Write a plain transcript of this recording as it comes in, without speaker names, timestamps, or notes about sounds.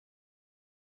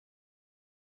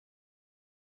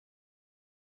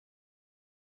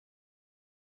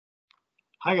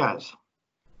Hi guys,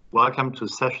 welcome to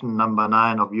session number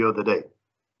 9 of View of the Day.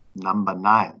 Number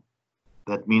 9.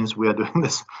 That means we are doing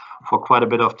this for quite a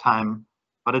bit of time,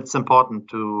 but it's important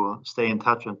to stay in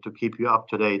touch and to keep you up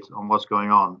to date on what's going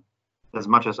on, as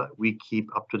much as we keep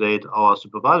up to date our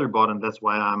supervisory board, and that's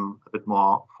why I'm a bit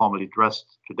more formally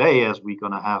dressed today, as we're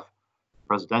going to have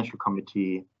presidential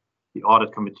committee, the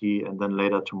audit committee, and then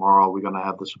later tomorrow we're going to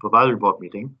have the supervisory board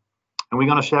meeting, and we're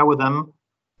going to share with them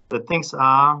that things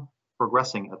are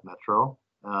progressing at Metro.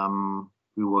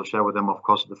 We will share with them, of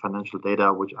course, the financial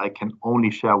data, which I can only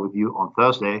share with you on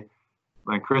Thursday,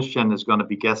 when Christian is going to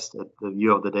be guest at the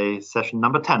View of the Day session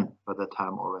number 10 by that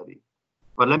time already.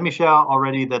 But let me share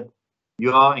already that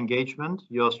your engagement,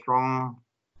 your strong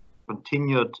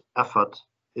continued effort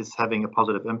is having a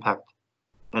positive impact.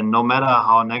 And no matter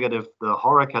how negative the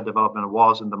HoReCa development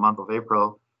was in the month of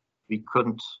April, we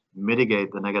couldn't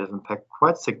mitigate the negative impact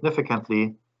quite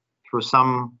significantly through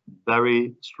some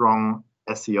very strong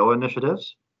SEO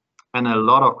initiatives and a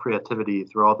lot of creativity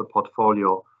throughout the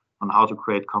portfolio on how to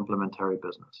create complementary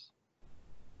business.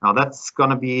 Now that's going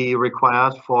to be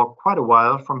required for quite a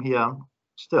while from here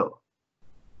still,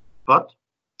 but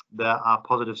there are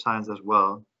positive signs as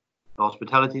well. The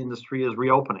hospitality industry is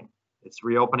reopening. It's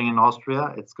reopening in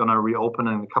Austria. It's going to reopen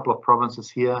in a couple of provinces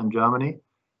here in Germany.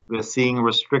 We're seeing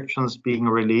restrictions being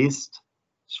released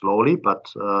slowly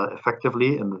but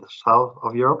effectively in the south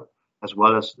of Europe, as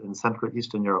well as in Central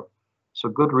Eastern Europe. So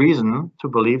good reason to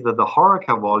believe that the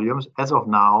HoReCa volumes as of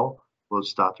now will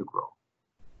start to grow.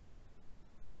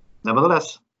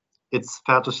 Nevertheless, it's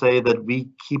fair to say that we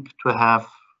keep to have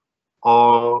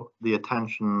all the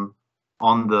attention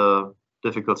on the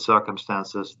difficult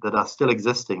circumstances that are still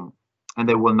existing, and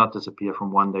they will not disappear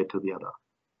from one day to the other.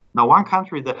 Now, one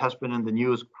country that has been in the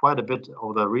news quite a bit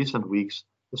over the recent weeks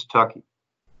is Turkey.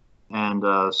 And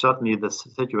certainly the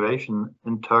situation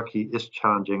in Turkey is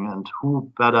challenging, and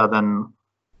who better than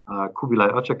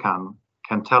Kubilay Özerkan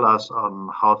can tell us on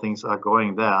how things are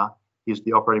going there. He's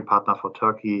the operating partner for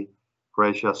Turkey,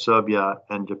 Croatia, Serbia,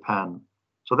 and Japan.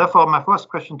 So therefore, my first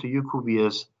question to you, Kubi,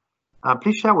 is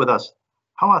please share with us,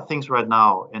 how are things right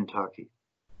now in Turkey?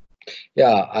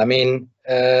 Yeah, I mean,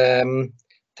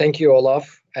 thank you,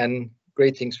 Olaf, and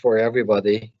greetings for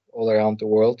everybody all around the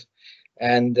world.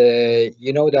 And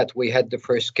you know that we had the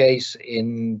first case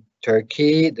in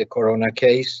Turkey, the corona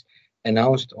case,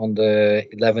 announced on the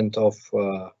 11th of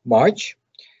March.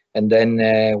 And then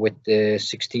with the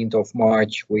 16th of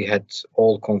March, we had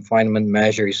all confinement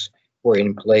measures were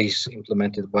in place,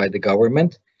 implemented by the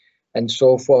government. And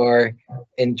so far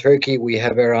in Turkey, we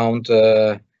have around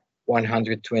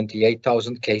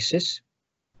 128,000 cases.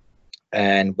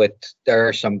 But there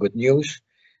are some good news.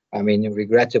 I mean,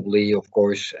 regrettably, of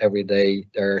course, every day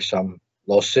there are some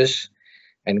losses,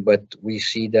 but we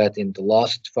see that in the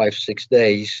last 5-6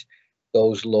 days,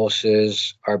 those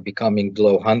losses are becoming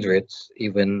below 100,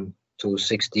 even to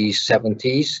 60s,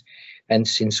 70s. And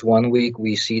since 1 week,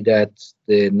 we see that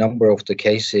the number of the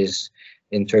cases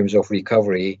in terms of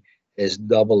recovery is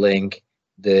doubling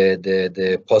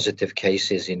the positive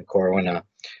cases in corona.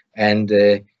 And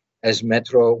as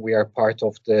Metro, we are part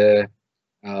of the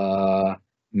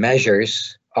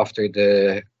measures after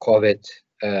the COVID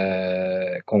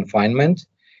confinement,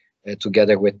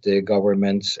 together with the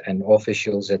governments and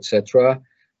officials, etc.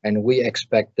 And we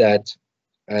expect that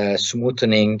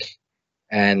smoothening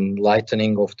and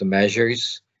lightening of the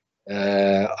measures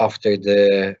after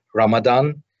the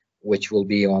Ramadan, which will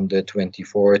be on the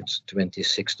 24th,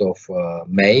 26th of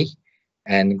May.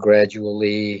 And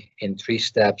gradually, in 3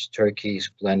 steps, Turkey is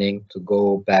planning to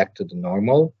go back to the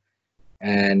normal.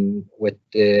 And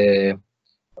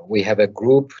we have a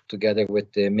group together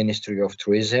with the Ministry of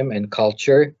Tourism and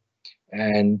Culture,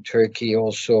 and Turkey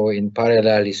also in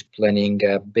parallel is planning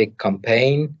a big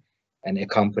campaign and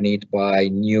accompanied by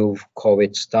new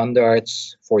COVID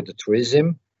standards for the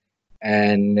tourism.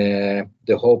 And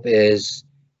the hope is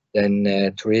then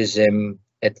tourism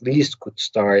at least could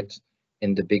start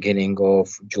in the beginning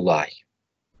of July.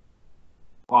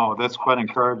 Wow, that's quite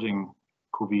encouraging,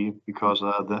 Kubi, because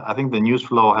I think the news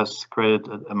flow has created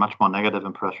a much more negative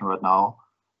impression right now.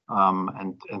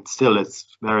 And still,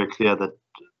 it's very clear that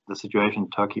the situation in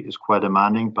Turkey is quite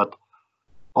demanding, but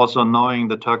also knowing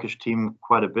the Turkish team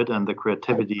quite a bit and the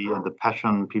creativity and the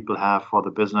passion people have for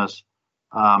the business.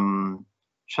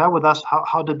 Share with us,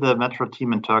 how did the Metro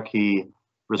team in Turkey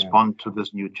respond to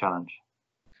this new challenge?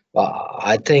 Well,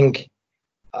 I think,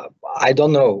 I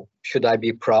don't know, should I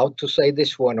be proud to say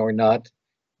this one or not?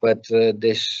 But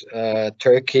this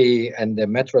Turkey and the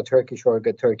Metro Turkey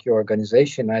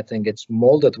organization, I think it's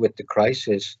molded with the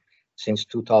crisis since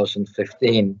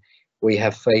 2015. We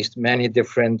have faced many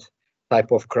different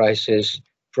type of crisis,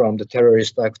 from the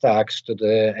terrorist attacks to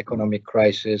the economic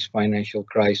crisis, financial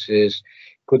crisis,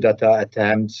 coup d'etat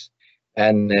attempts,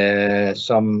 and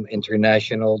some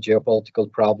international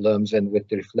geopolitical problems, and with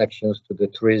the reflections to the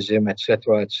tourism,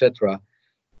 etc., etc.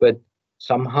 But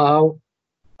somehow,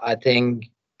 I think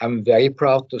I'm very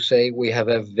proud to say we have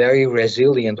a very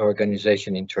resilient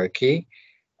organization in Turkey,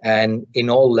 and in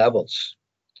all levels,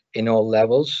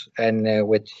 and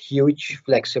with huge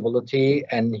flexibility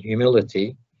and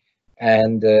humility.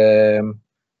 And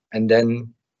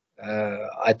then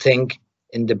I think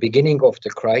in the beginning of the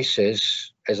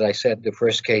crisis, as I said, the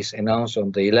first case announced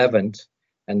on the 11th,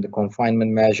 and the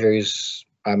confinement measures,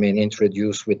 I mean,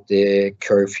 introduced with the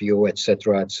curfew,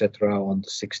 etc., on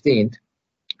the 16th.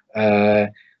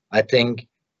 I think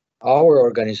our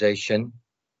organization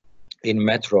in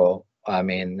Metro, I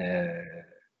mean,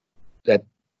 that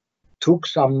took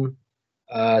some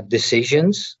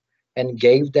decisions and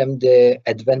gave them the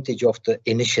advantage of the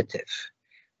initiative.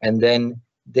 And then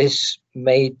this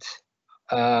made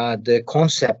the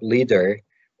concept leader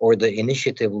or the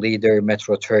initiative leader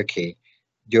Metro Turkey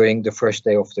during the first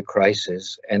day of the crisis,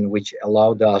 and which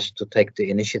allowed us to take the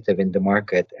initiative in the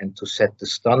market and to set the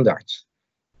standards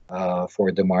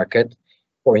for the market.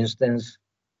 For instance,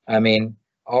 I mean,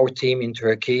 our team in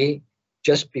Turkey,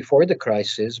 just before the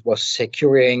crisis, was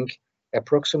securing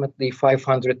approximately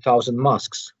 500,000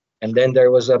 masks. And then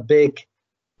there was a big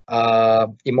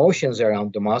emotions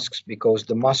around the masks, because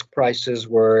the mask prices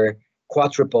were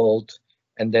quadrupled.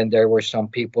 And then there were some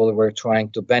people who were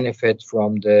trying to benefit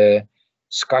from the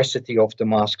scarcity of the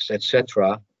masks,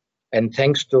 etc. And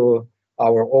thanks to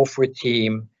our offer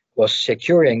team was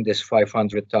securing this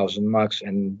 500,000 masks,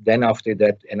 and then after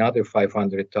that another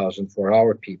 500,000 for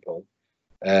our people,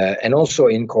 and also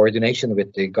in coordination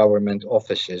with the government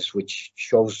offices, which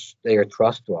shows their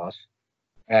trust to us.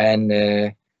 And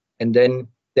then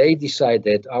they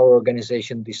decided, our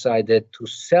organization decided to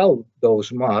sell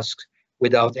those masks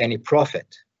without any profit.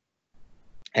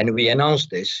 And we announced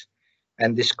this,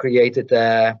 and this created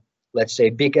a, let's say,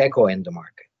 big echo in the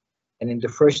market. And in the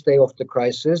first day of the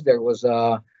crisis, there was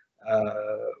a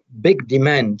big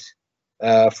demand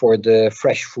for the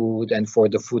fresh food and for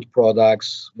the food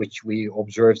products, which we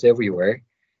observed everywhere.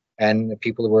 And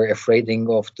people were afraid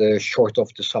of the short of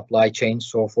the supply chain,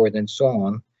 so forth and so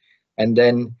on. And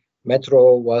then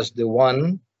Metro was the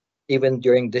one, even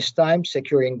during this time,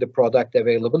 securing the product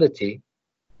availability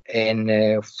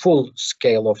in full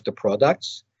scale of the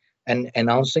products and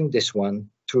announcing this one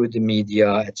through the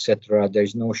media, etc.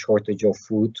 There's no shortage of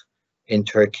food in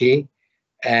Turkey.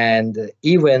 And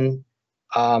even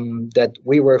that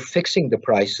we were fixing the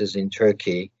prices in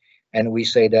Turkey, and we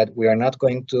say that we are not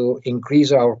going to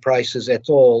increase our prices at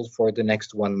all for the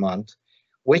next 1 month,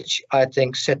 which I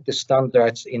think set the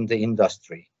standards in the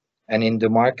industry and in the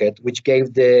market, which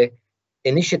gave the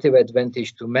initiative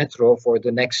advantage to Metro for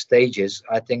the next stages.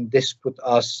 I think this put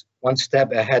us one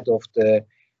step ahead of the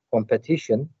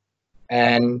competition.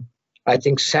 And I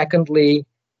think secondly,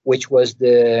 which was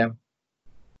the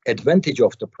advantage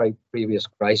of the previous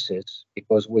crisis,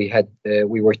 because we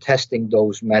were testing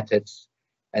those methods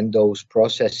and those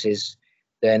processes,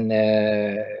 then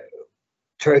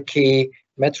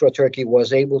Metro Turkey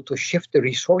was able to shift the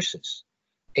resources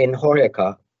in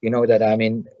HoReCa. You know that, I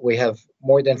mean, we have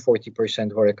more than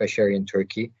 40% HoReCa share in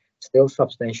Turkey, still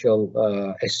substantial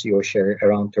SEO share,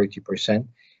 around 30%.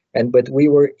 But we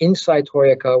were inside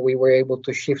HoReCa, we were able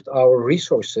to shift our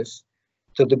resources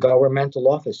to the governmental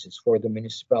offices, for the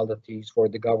municipalities, for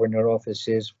the governor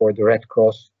offices, for the Red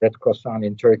Crossan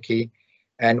in Turkey,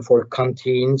 and for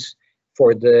canteens,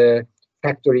 for the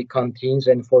factory canteens,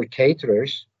 and for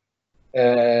caterers,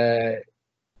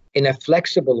 in a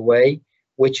flexible way,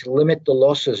 which limit the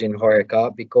losses in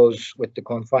HoReCa, because with the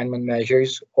confinement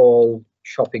measures, all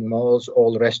shopping malls,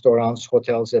 all restaurants,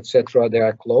 hotels, etc., they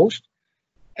are closed.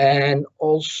 And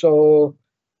also,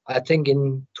 I think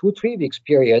in 2-3 weeks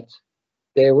period,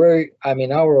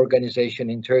 our organization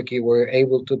in Turkey were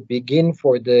able to begin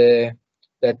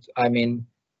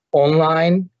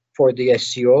online for the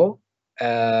SEO,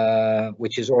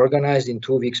 which is organized in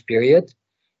 2 weeks period,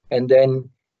 and then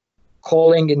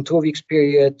calling in 2 weeks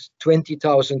period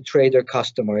 20,000 trader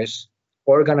customers,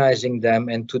 organizing them,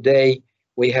 and today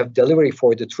we have delivery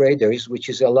for the traders, which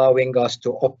is allowing us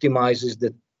to optimize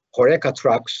the HoReCa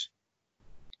trucks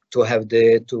to have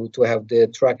the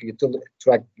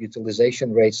truck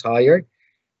utilization rates higher.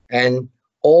 And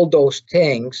all those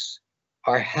things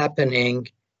are happening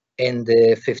in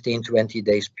the 15-20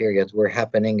 days period. We're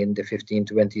happening in the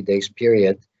 15-20 days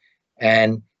period.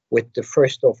 And with the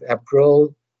 1st of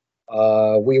April,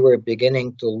 we were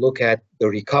beginning to look at the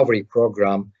recovery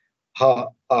program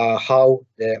how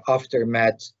the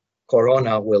aftermath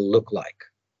Corona will look like.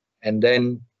 And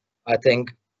then I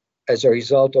think as a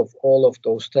result of all of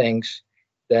those things,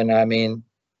 then I mean,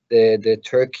 the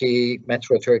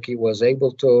Metro Turkey was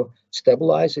able to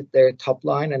stabilize their top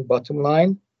line and bottom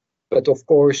line. But of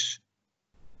course,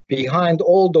 behind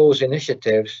all those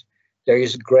initiatives, there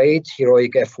is great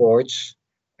heroic efforts,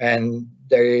 and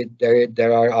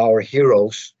there are our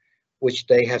heroes, which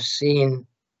they have seen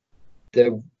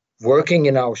the working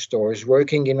in our stores,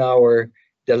 working in our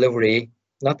delivery,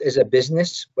 not as a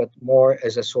business, but more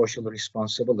as a social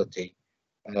responsibility,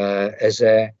 as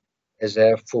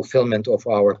a fulfillment of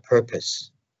our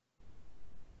purpose.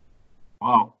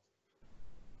 Wow.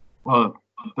 Well,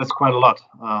 that's quite a lot.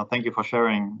 Thank you for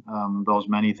sharing those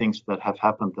many things that have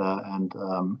happened there. And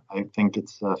I think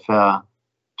it's fair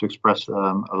to express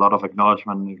a lot of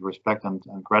acknowledgement, respect, and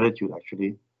gratitude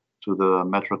actually to the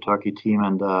Metro Turkey team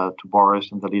and to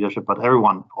Boris and the leadership, but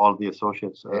everyone, all the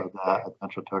associates there at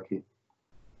Metro Turkey.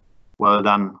 Well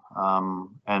done.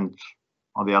 And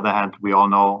on the other hand, we all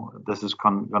know this is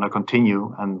going to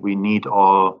continue, and we need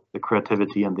all the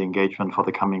creativity and the engagement for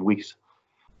the coming weeks.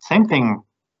 Same thing,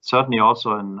 certainly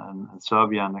also in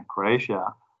Serbia and in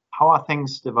Croatia. How are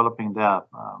things developing there?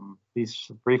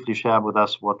 Please briefly share with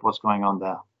us what's going on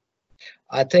there.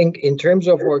 I think in terms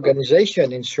of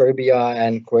organization in Serbia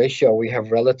and Croatia, we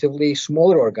have relatively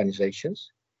smaller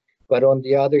organizations. But on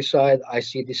the other side, I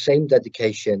see the same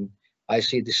dedication. I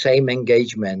see the same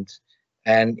engagement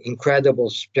and incredible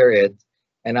spirit.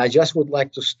 And I just would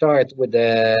like to start with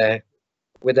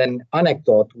an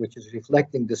anecdote, which is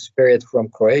reflecting the spirit from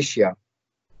Croatia.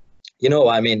 You know,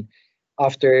 I mean,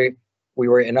 after we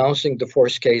were announcing the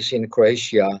first case in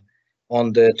Croatia,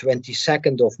 on the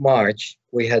 22nd of March,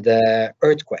 we had an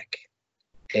earthquake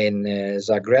in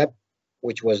Zagreb,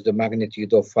 which was the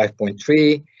magnitude of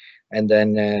 5.3. And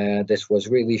then this was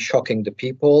really shocking the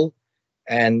people.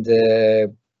 And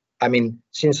I mean,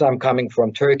 since I'm coming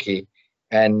from Turkey,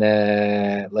 and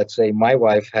let's say my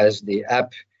wife has the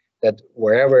app that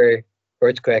wherever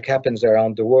earthquake happens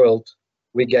around the world,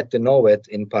 we get to know it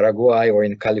in Paraguay or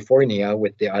in California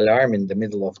with the alarm in the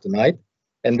middle of the night.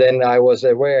 And then I was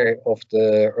aware of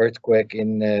the earthquake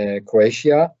in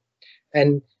Croatia.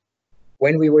 And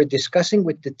when we were discussing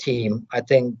with the team, I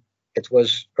think it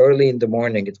was early in the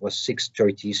morning, it was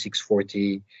 6:30,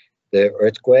 6:40, the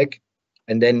earthquake.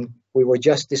 And then we were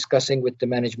just discussing with the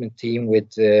management team,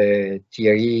 with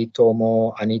Thierry,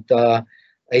 Tomo, Anita,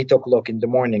 8 o'clock in the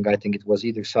morning. I think it was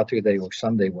either Saturday or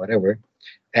Sunday, whatever.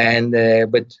 And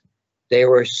but they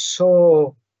were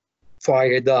so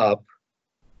fired up,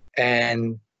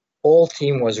 and all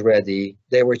team was ready.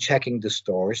 They were checking the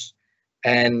stores,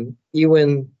 and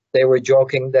even they were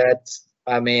joking that,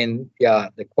 I mean, yeah,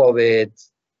 the COVID,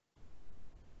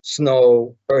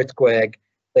 snow, earthquake,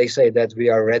 they say that we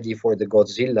are ready for the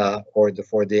Godzilla or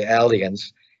for the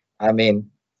aliens. I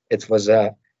mean, it was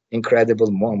an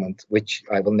incredible moment, which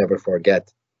I will never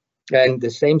forget. And the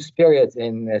same spirit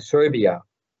in Serbia.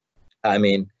 I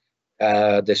mean,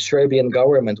 the Serbian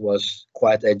government was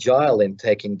quite agile in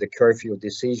taking the curfew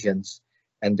decisions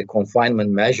and the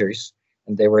confinement measures.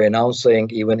 And they were announcing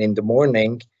even in the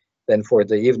morning, then for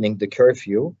the evening, the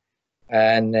curfew.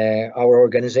 And our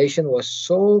organization was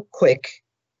so quick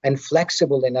and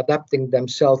flexible in adapting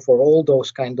themselves for all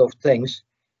those kind of things.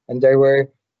 And there were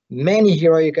many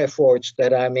heroic efforts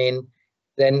that, I mean,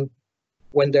 then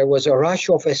when there was a rush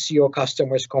of SEO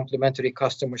customers, complementary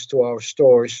customers to our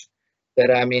stores, that,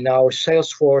 I mean, our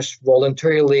sales force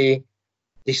voluntarily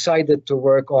decided to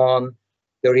work on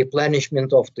the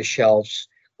replenishment of the shelves.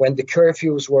 When the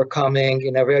curfews were coming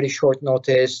in a very short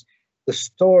notice, the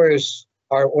stores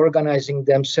are organizing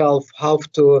themselves how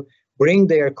to bring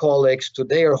their colleagues to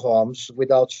their homes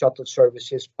without shuttle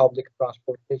services, public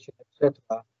transportation,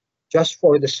 etc., just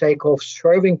for the sake of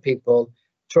serving people,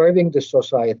 serving the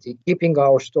society, keeping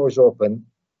our stores open,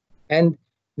 and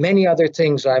many other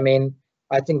things. I mean,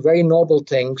 I think very noble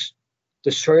things.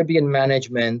 The Serbian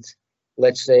management,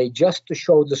 let's say, just to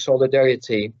show the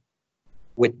solidarity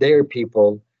with their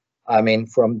people, I mean,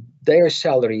 from their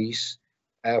salaries,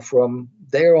 from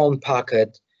their own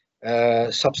pocket,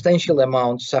 substantial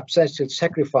amounts, substantial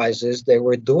sacrifices they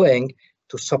were doing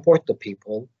to support the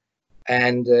people.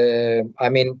 And I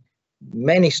mean,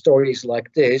 many stories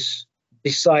like this,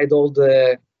 beside all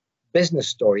the business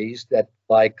stories that,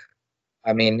 like,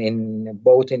 I mean, in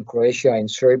both in Croatia and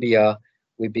Serbia,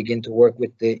 we begin to work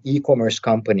with the e-commerce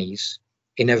companies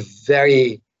in a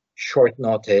very short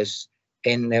notice.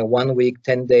 In 1 week,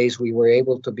 10 days, we were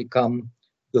able to become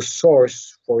the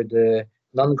source for the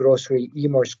non-grocery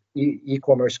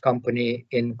e-commerce company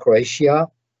in Croatia.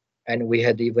 and we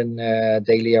had even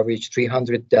daily average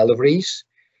 300 deliveries.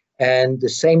 And the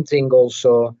same thing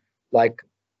also like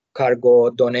cargo,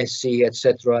 Donesi,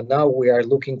 etc. Now we are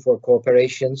looking for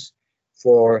cooperations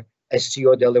for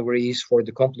SEO deliveries, for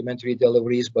the complementary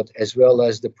deliveries, but as well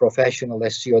as the professional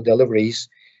SEO deliveries.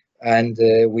 And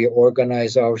we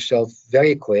organize ourselves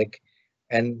very quick.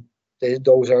 And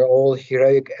those are all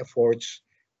heroic efforts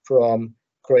from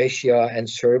Croatia and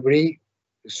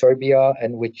Serbia,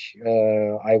 and which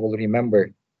I will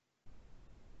remember.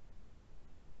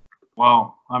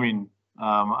 Wow, I mean,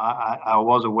 I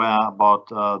was aware about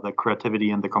the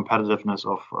creativity and the competitiveness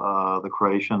of the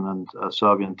Croatian and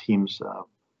Serbian teams.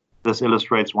 This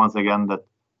illustrates once again that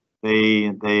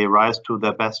they rise to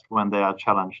their best when they are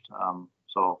challenged.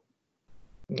 So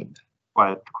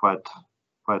quite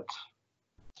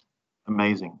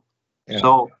amazing. Yeah.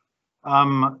 So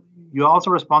you're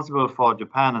also responsible for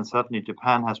Japan, and certainly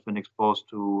Japan has been exposed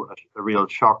to a real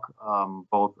shock,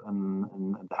 both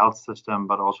in the health system,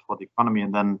 but also for the economy.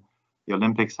 And then the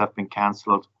Olympics have been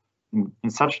cancelled. In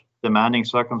such demanding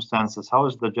circumstances, how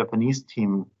is the Japanese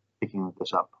team picking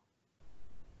this up?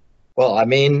 Well, I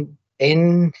mean,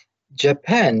 in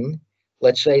Japan,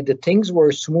 let's say the things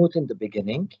were smooth in the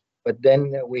beginning, but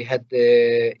then we had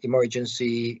the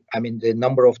emergency. I mean, the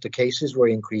number of the cases were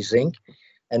increasing.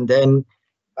 And then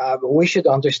we should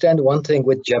understand one thing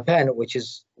with Japan, which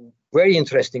is very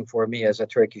interesting for me as a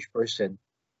Turkish person,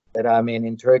 that I mean,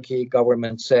 in Turkey,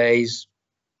 government says,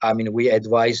 I mean, we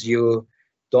advise you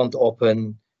don't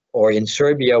open, or in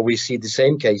Serbia, we see the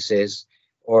same cases,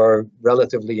 or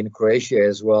relatively in Croatia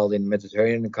as well, in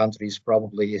Mediterranean countries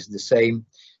probably is the same.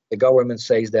 The government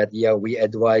says that, yeah, we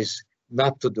advise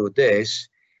not to do this,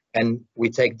 and we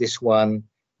take this one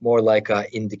more like an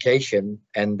indication,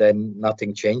 and then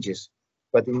nothing changes.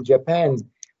 But in Japan,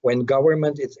 when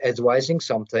government is advising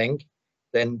something,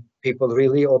 then people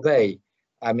really obey.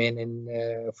 I mean,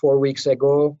 in 4 weeks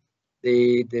ago,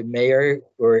 the mayor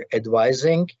were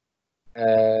advising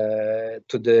to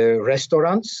the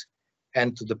restaurants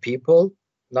and to the people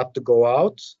not to go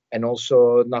out, and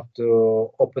also not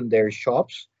to open their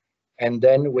shops. And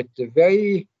then with the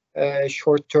very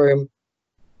short term,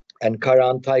 and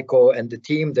Karan, Taiko, and the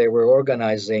team, they were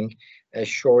organizing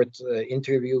short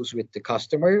interviews with the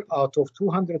customer. Out of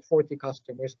 240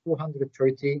 customers,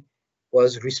 230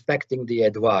 was respecting the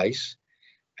advice.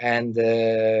 And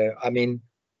I mean,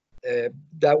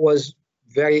 that was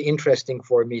very interesting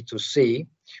for me to see.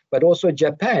 But also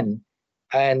Japan,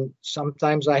 and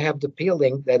sometimes I have the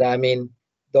feeling that, I mean,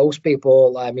 those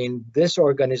people, I mean, this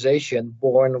organization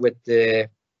born with the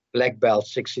black belt,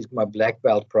 Six Sigma black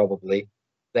belt probably,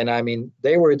 then I mean,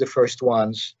 they were the first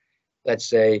ones, let's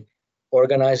say,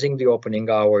 organizing the opening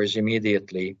hours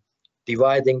immediately,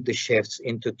 dividing the shifts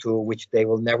into two, which they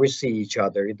will never see each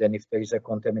other. Then if there is a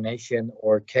contamination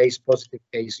or positive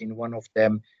case in one of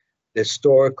them, the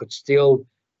store could still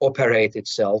operate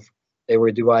itself. They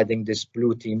were dividing these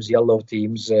blue teams, yellow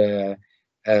teams,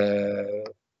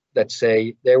 let's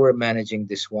say, they were managing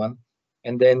this one.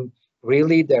 And then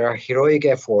really there are heroic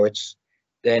efforts.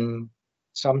 Then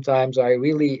sometimes I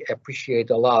really appreciate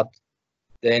a lot.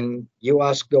 Then you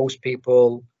ask those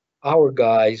people, our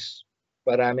guys,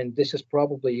 but I mean, this is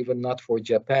probably even not for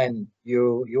Japan.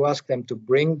 You ask them to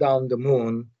bring down the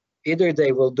moon, either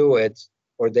they will do it,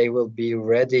 or they will be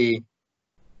ready,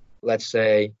 let's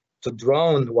say, to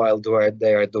drone while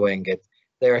they are doing it.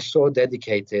 They are so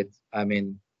dedicated. I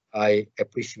mean, I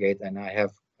appreciate, and I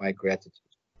have my gratitude.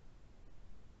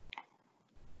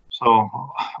 So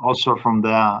also from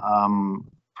there,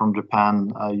 from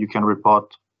Japan, you can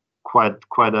report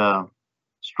quite a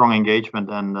strong engagement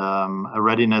and a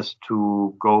readiness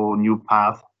to go new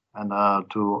path and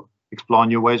to explore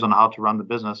new ways on how to run the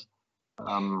business.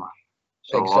 So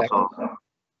exactly. Also,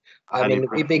 I mean,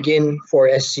 we begin for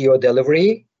SEO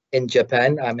delivery in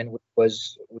Japan. I mean, we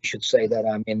should say that,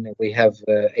 I mean, we have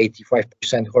 85%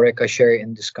 Horeca share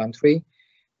in this country.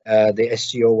 The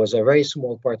SEO was a very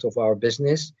small part of our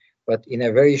business, but in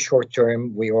a very short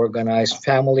term, we organized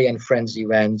family and friends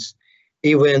events.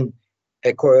 Even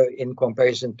in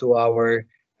comparison to our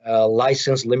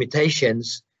license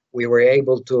limitations, we were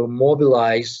able to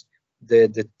mobilize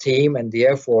the team and the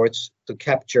efforts to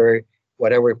capture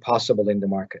whatever possible in the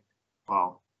market.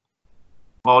 Wow.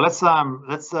 Well, let's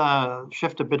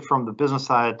shift a bit from the business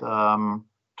side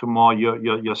to more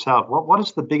yourself. What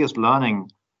is the biggest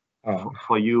learning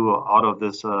for you out of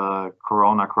this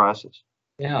Corona crisis?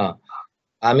 Yeah,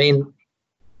 I mean,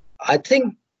 I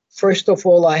think first of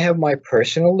all, I have my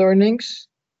personal learnings.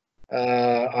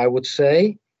 I would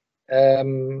say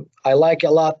I like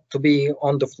a lot to be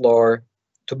on the floor,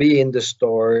 to be in the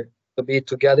store, to be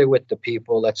together with the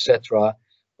people, etc.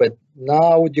 But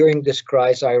now during this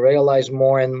crisis, I realize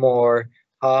more and more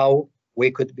how we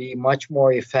could be much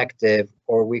more effective,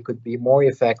 or we could be more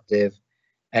effective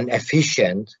and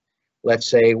efficient, let's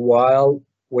say, while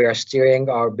we are steering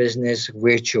our business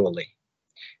virtually.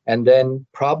 And then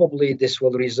probably this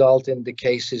will result in the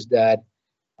cases that,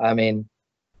 I mean,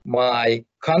 my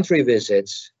country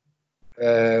visits,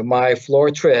 my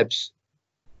floor trips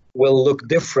will look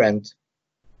different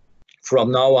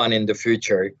from now on in the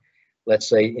future. Let's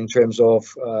say in terms of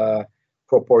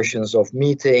proportions of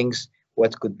meetings,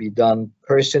 what could be done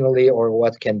personally or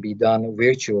what can be done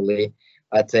virtually.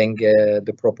 I think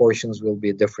the proportions will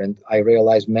be different. I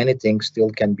realize many things still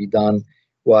can be done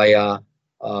via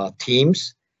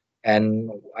Teams,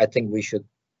 and I think we should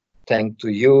thank to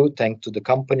you, thank to the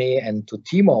company, and to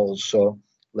Timo also.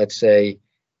 Let's say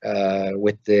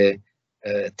with the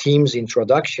Teams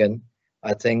introduction,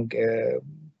 I think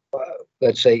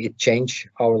let's say it changed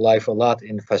our life a lot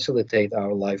and facilitate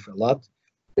our life a lot.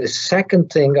 The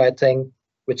second thing, I think,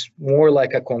 which more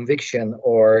like a conviction,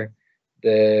 or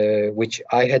which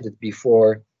I had it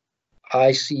before,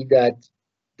 I see that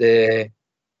the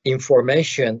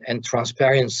information and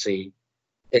transparency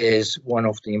is one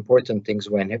of the important things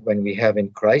when we have in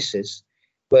crisis.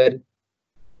 But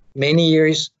many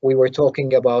years we were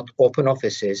talking about open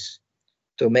offices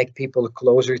to make people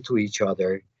closer to each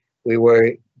other. We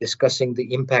were discussing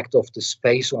the impact of the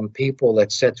space on people,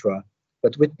 etc.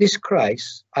 But with this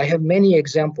crisis, I have many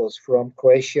examples from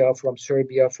Croatia, from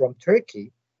Serbia, from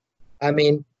Turkey. I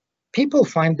mean, people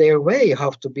find their way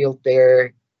how to build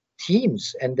their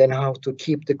teams and then how to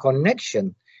keep the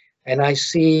connection. And I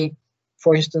see,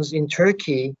 for instance, in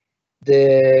Turkey,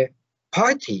 the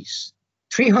parties,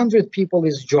 300 people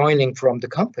is joining from the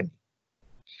company.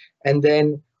 And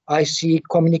then I see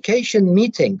communication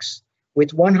meetings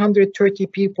with 130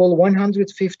 people,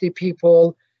 150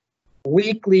 people,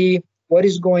 weekly, what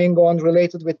is going on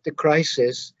related with the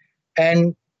crisis.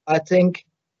 And I think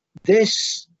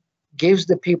this gives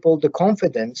the people the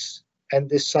confidence and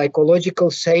the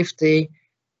psychological safety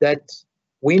that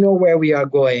we know where we are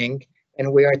going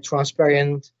and we are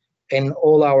transparent in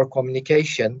all our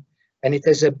communication. And it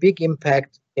has a big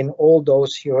impact in all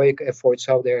those heroic efforts,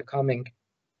 how they are coming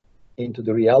into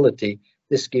the reality.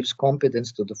 This gives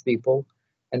confidence to the people.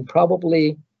 And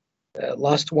probably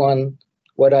last one,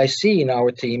 what I see in our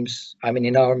teams, I mean,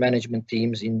 in our management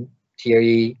teams, in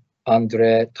Thierry,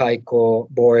 Andre, Taiko,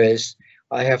 Boris,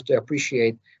 I have to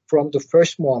appreciate from the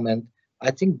first moment,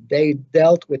 I think they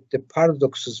dealt with the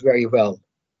paradoxes very well.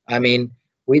 I mean,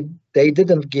 they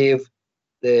didn't give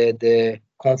the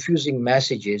confusing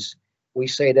messages. We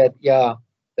say that,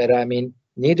 I mean,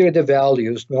 neither the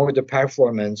values nor the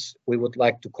performance we would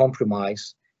like to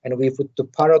compromise. And we put the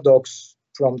paradox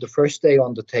from the first day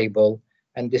on the table,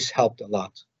 and this helped a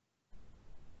lot.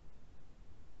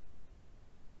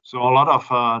 So a lot of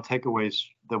takeaways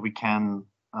that we can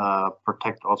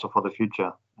protect also for the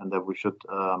future, and that we should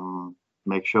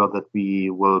make sure that we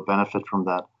will benefit from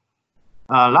that.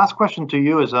 Last question to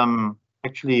you is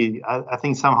actually, I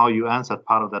think somehow you answered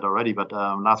part of that already, but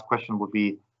last question would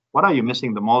be, what are you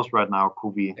missing the most right now,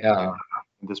 Kubi,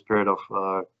 in this period of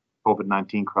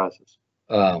COVID-19 crisis?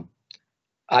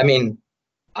 I mean,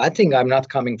 I think I'm not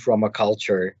coming from a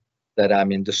culture that, I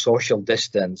mean, the social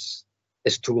distance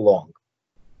is too long.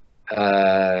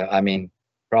 I mean,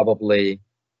 probably,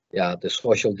 the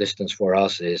social distance for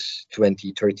us is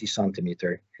 20, 30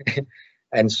 centimeter.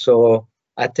 And so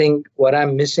I think what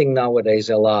I'm missing nowadays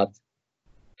a lot,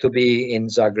 to be in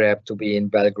Zagreb, to be in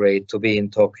Belgrade, to be in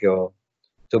Tokyo,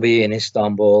 to be in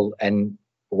Istanbul, and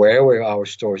wherever our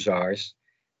stores are,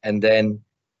 and then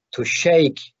to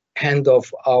shake hand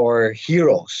of our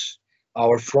heroes,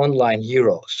 our frontline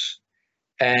heroes,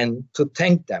 and to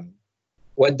thank them,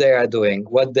 what they are doing,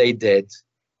 what they did,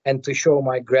 and to show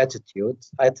my gratitude.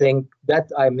 I think that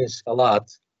I miss a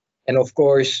lot. And of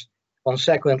course,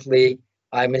 consequently,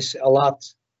 I miss a lot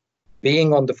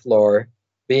being on the floor,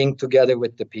 being together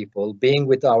with the people, being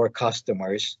with our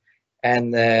customers,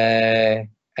 and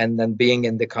then being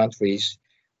in the countries.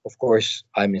 Of course,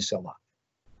 I miss a lot.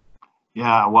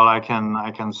 Yeah, well, I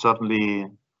can certainly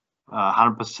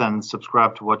 100%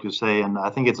 subscribe to what you say, and I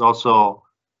think it's also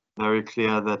very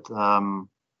clear that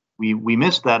we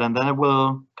miss that, and then it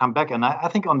will come back. And I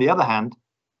think on the other hand,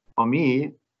 for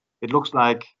me, it looks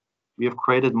like we have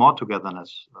created more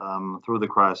togetherness through the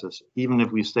crisis, even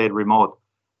if we stayed remote.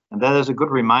 And that is a good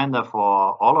reminder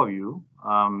for all of you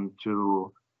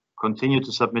to continue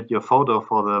to submit your photo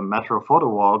for the Metro photo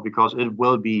wall, because it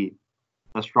will be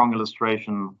a strong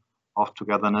illustration of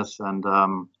togetherness. And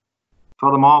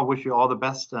Furthermore, wish you all the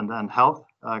best and health.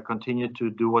 Continue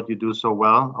to do what you do so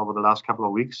well over the last couple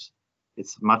of weeks.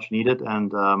 It's much needed,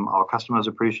 and our customers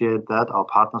appreciate that, our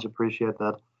partners appreciate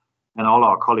that, and all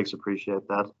our colleagues appreciate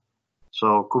that.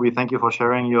 So, Kubi, thank you for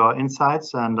sharing your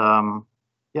insights, and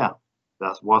yeah,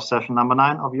 that was session number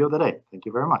 9 of You of the Day. Thank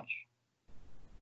you very much.